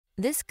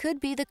This could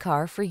be the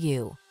car for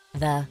you.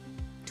 The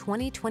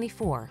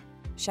 2024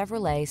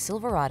 Chevrolet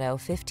Silverado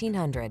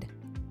 1500.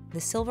 The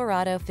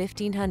Silverado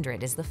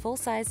 1500 is the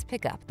full-size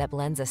pickup that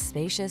blends a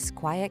spacious,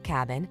 quiet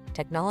cabin,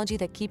 technology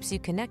that keeps you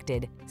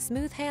connected,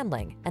 smooth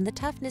handling, and the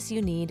toughness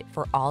you need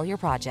for all your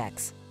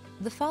projects.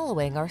 The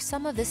following are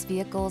some of this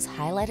vehicle's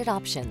highlighted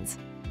options: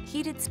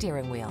 heated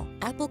steering wheel,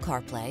 Apple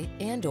CarPlay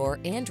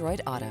and/or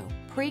Android Auto,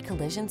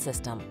 pre-collision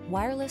system,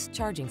 wireless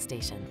charging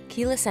station,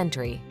 keyless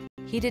entry,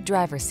 heated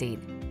driver's seat,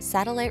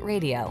 satellite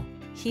radio,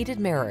 heated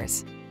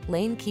mirrors,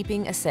 lane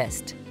keeping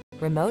assist,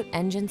 remote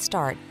engine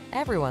start.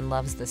 Everyone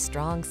loves the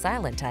strong,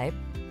 silent type.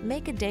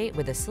 Make a date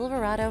with a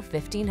Silverado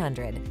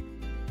 1500.